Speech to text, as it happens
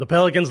The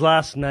Pelicans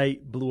last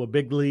night blew a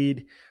big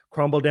lead,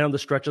 crumbled down the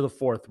stretch of the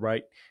fourth,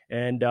 right?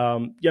 And,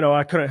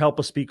 I couldn't help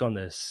but speak on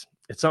this.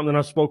 It's something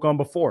I've spoke on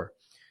before.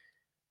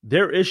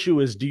 Their issue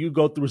is, do you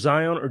go through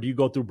Zion or do you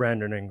go through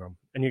Brandon Ingram?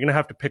 And you're going to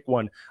have to pick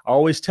one. I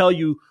always tell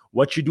you,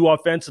 what you do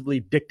offensively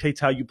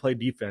dictates how you play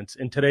defense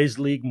in today's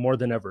league more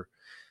than ever.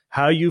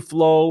 How you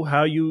flow,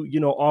 how you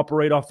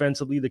operate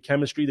offensively, the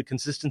chemistry, the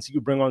consistency you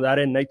bring on that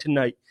end night to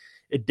night,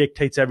 it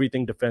dictates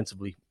everything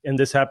defensively. And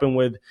this happened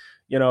with,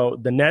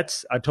 the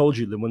Nets. I told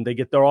you that when they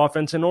get their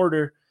offense in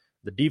order,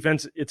 the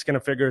defense, it's going to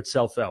figure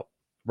itself out,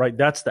 right?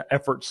 That's the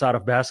effort side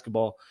of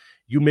basketball.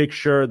 You make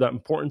sure the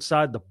important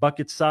side, the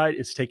bucket side,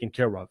 is taken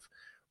care of.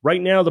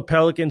 Right now, the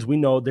Pelicans, we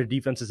know their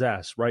defense is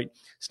ass, right?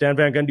 Stan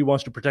Van Gundy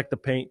wants to protect the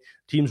paint.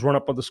 Teams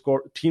run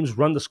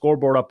the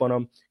scoreboard up on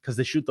them because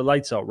they shoot the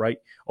lights out, right?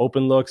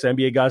 Open looks,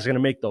 NBA guys are going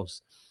to make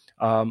those.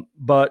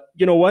 But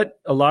you know what?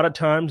 A lot of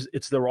times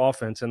it's their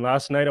offense. And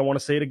last night, I want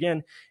to say it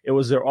again, it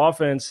was their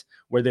offense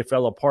where they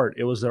fell apart.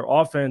 It was their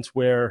offense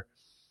where,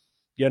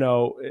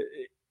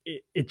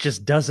 it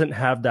just doesn't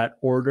have that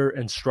order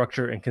and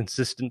structure and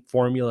consistent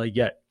formula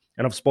yet.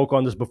 And I've spoke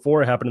on this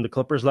before. It happened in the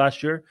Clippers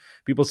last year.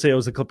 People say it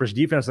was the Clippers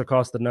defense that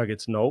cost the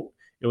Nuggets. No,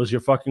 it was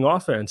your fucking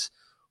offense.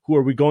 Who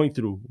are we going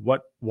through?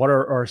 What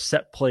are our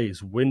set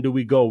plays? When do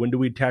we go? When do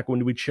we attack? When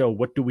do we chill?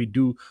 What do we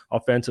do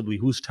offensively?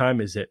 Whose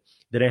time is it?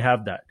 They didn't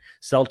have that.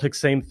 Celtics,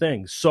 same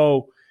thing.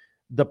 So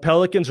the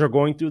Pelicans are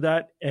going through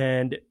that.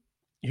 And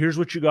here's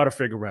what you got to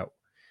figure out.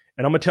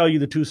 And I'm going to tell you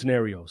the two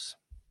scenarios.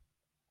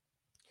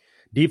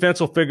 Defense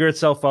will figure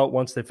itself out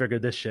once they figure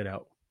this shit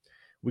out.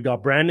 We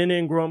got Brandon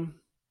Ingram,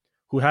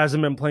 who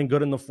hasn't been playing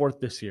good in the fourth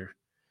this year.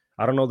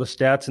 I don't know the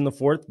stats in the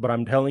fourth, but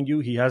I'm telling you,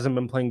 he hasn't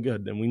been playing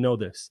good, and we know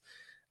this.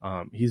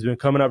 He's been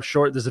coming up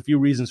short. There's a few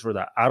reasons for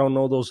that. I don't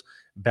know those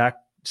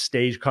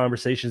backstage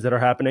conversations that are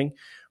happening,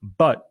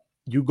 but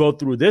you go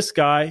through this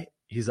guy.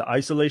 He's an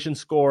isolation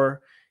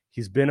scorer.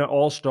 He's been an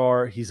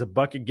all-star. He's a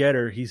bucket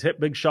getter. He's hit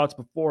big shots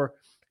before.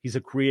 He's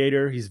a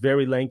creator. He's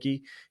very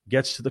lanky,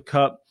 gets to the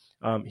cup.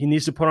 He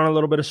needs to put on a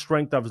little bit of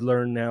strength, I've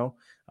learned now.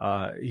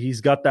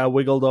 He's got that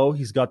wiggle, though.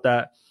 He's got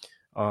that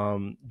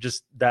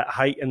just that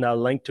height and that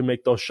length to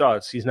make those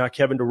shots. He's not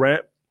Kevin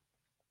Durant,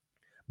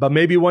 but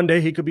maybe one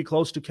day he could be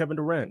close to Kevin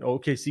Durant.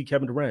 OKC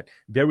Kevin Durant,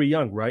 very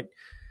young, right?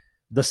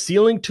 The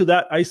ceiling to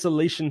that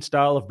isolation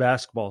style of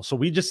basketball. So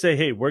we just say,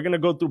 hey, we're going to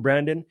go through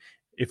Brandon.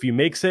 If he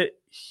makes it,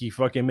 he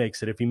fucking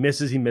makes it. If he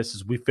misses, he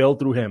misses. We fail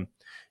through him.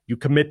 You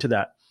commit to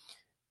that.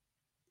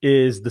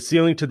 Is the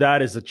ceiling to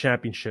that is a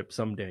championship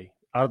someday.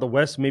 Out of the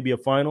West, maybe a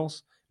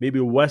finals, maybe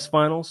a West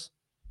finals.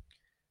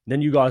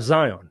 Then you got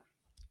Zion.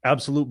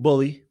 Absolute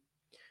bully,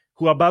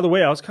 who, by the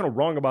way, I was kind of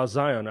wrong about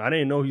Zion. I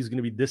didn't know he was going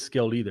to be this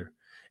skilled either.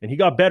 And he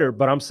got better,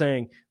 but I'm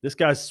saying this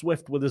guy's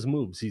swift with his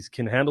moves. He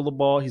can handle the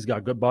ball. He's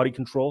got good body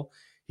control.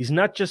 He's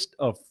not just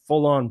a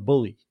full-on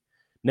bully.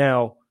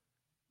 Now,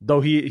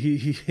 though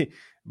he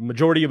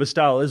majority of his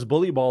style is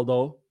bully ball,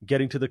 though,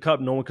 getting to the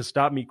cup, no one can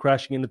stop me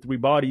crashing into three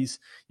bodies.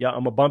 Yeah, I'm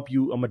going to bump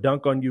you. I'm going to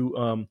dunk on you.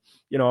 I'm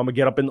going to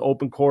get up in the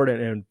open court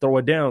and throw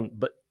it down.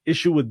 But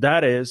issue with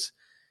that is,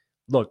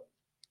 look,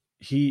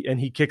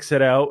 he kicks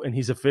it out and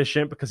he's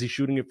efficient because he's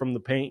shooting it from the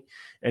paint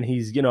and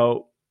he's,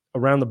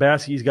 around the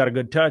basket. He's got a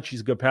good touch. He's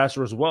a good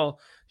passer as well.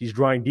 He's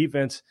drawing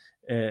defense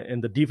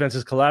and the defense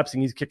is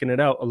collapsing. He's kicking it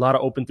out. A lot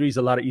of open threes,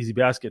 a lot of easy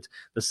baskets.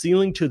 The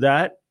ceiling to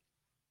that,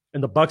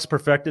 and the Bucks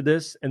perfected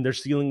this, and their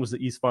ceiling was the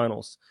East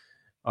Finals.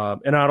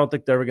 And I don't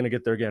think they're ever going to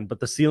get there again.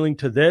 But the ceiling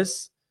to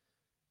this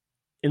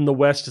in the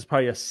West is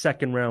probably a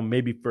second round,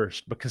 maybe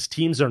first, because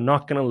teams are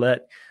not going to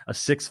let a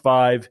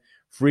 6'5",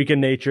 freak of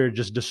nature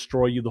just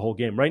destroy you the whole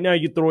game. Right now,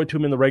 you throw it to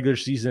him in the regular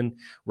season,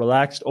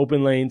 relaxed,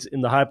 open lanes, in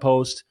the high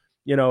post,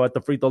 at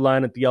the free throw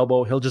line, at the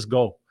elbow, he'll just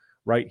go,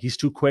 right? He's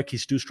too quick.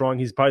 He's too strong.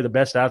 He's probably the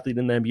best athlete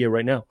in the NBA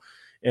right now.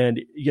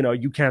 And,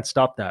 you can't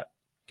stop that.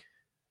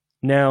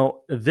 Now,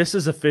 this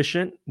is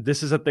efficient.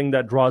 This is a thing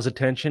that draws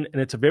attention,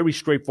 and it's a very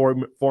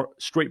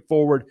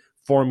straightforward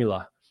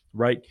formula,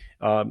 right?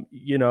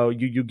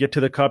 You get to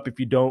the cup. If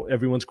you don't,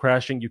 everyone's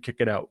crashing. You kick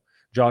it out.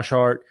 Josh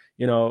Hart,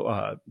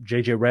 JJ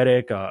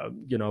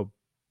Redick,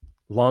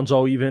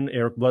 Lonzo even,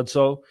 Eric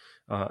Bledsoe,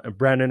 and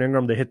Brandon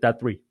Ingram, they hit that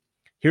three.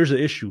 Here's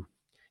the issue.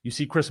 You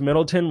see Chris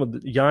Middleton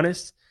with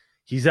Giannis,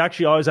 he's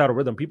actually always out of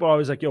rhythm. People are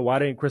always like, why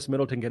didn't Chris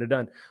Middleton get it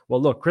done?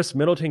 Well, look, Chris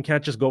Middleton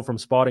can't just go from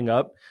spotting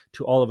up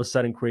to all of a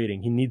sudden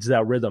creating. He needs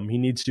that rhythm. He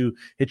needs to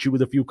hit you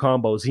with a few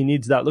combos. He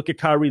needs that. Look at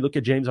Kyrie, look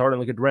at James Harden,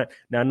 look at Durant.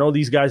 Now, I know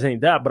these guys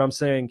ain't that, but I'm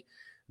saying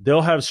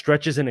they'll have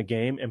stretches in a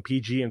game, and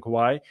PG and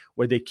Kawhi,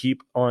 where they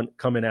keep on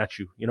coming at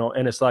you,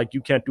 and it's like you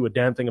can't do a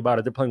damn thing about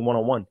it. They're playing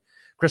one-on-one.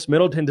 Chris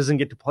Middleton doesn't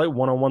get to play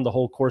one-on-one the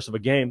whole course of a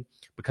game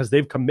because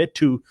they've commit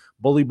to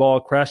bully ball,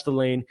 crash the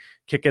lane,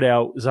 kick it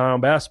out,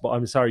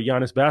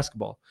 Giannis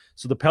basketball.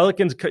 So the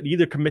Pelicans could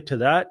either commit to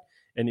that,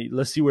 and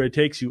let's see where it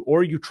takes you,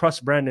 or you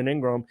trust Brandon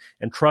Ingram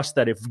and trust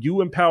that if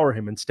you empower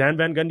him, and Stan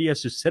Van Gundy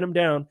has to sit him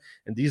down,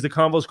 and these are the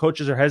convos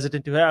coaches are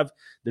hesitant to have,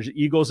 there's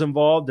egos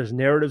involved, there's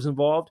narratives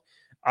involved.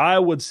 I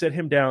would sit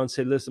him down and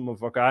say, listen,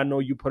 motherfucker, I know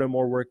you put in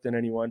more work than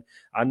anyone.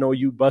 I know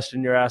you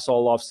busting your ass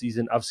all off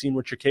season. I've seen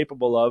what you're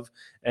capable of,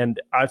 and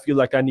I feel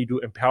like I need to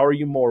empower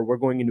you more. We're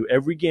going into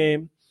every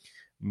game,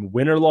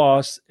 win or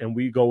loss, and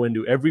we go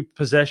into every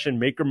possession,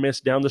 make or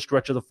miss down the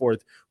stretch of the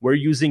fourth. We're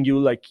using you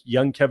like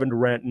young Kevin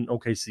Durant in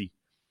OKC.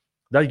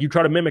 That you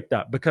try to mimic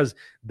that, because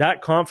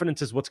that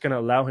confidence is what's going to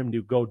allow him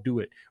to go do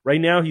it.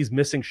 Right now, he's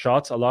missing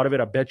shots. A lot of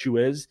it, I bet you,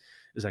 is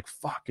like,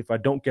 fuck, if I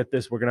don't get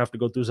this, we're going to have to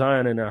go through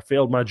Zion, and I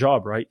failed my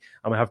job, right?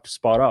 I'm going to have to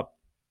spot up.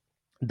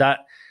 That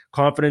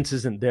confidence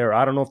isn't there.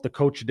 I don't know if the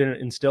coach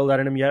didn't instill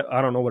that in him yet.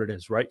 I don't know what it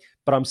is, right?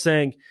 But I'm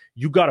saying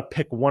you got to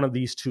pick one of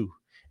these two.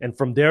 And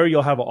from there,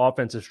 you'll have an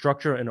offensive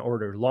structure and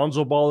order.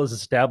 Lonzo Ball is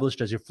established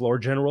as your floor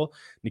general.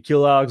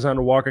 Nickeil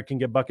Alexander-Walker can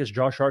get buckets.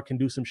 Josh Hart can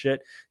do some shit.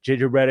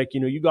 JJ Redick,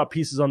 you got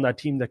pieces on that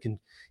team that can,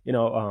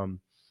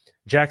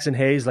 Jackson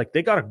Hayes, like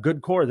they got a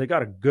good core. They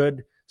got a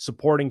good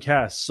supporting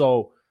cast.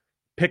 So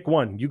pick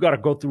one. You got to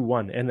go through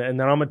one. And then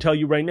I'm going to tell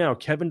you right now,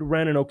 Kevin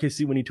Durant in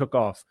OKC, when he took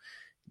off,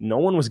 no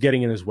one was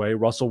getting in his way.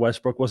 Russell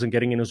Westbrook wasn't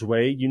getting in his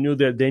way. You knew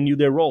that they knew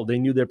their role. They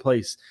knew their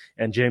place.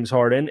 And James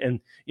Harden. And,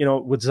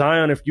 with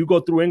Zion, if you go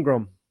through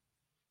Ingram,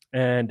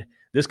 and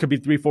this could be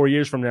 3-4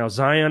 years from now,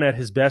 Zion at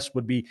his best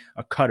would be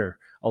a cutter,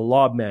 a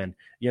lob man,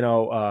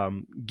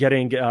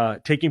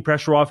 taking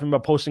pressure off him by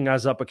posting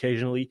guys up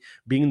occasionally,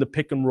 being the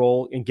pick and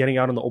roll and getting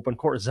out on the open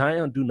court.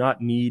 Zion do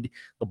not need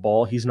the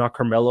ball. He's not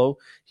Carmelo.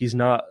 He's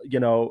not,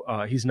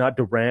 he's not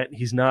Durant.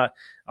 He's not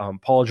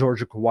Paul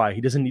George or Kawhi.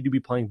 He doesn't need to be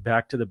playing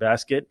back to the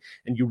basket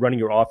and you running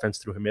your offense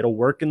through him. It'll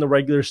work in the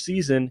regular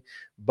season,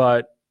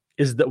 but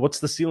what's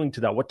the ceiling to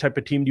that? What type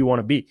of team do you want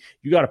to be?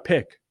 You got to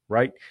pick.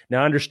 Right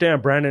now, I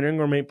understand Brandon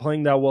Ingram ain't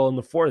playing that well in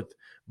the fourth,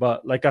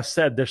 but like I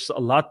said, there's a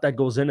lot that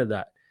goes into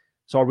that.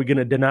 So are we going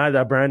to deny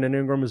that Brandon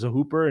Ingram is a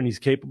hooper and he's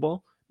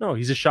capable? No,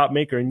 he's a shot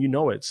maker and you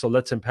know it. So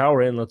let's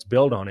empower it and let's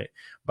build on it.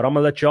 But I'm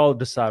going to let y'all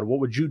decide, what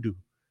would you do,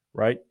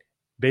 right?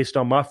 Based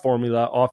on my formula,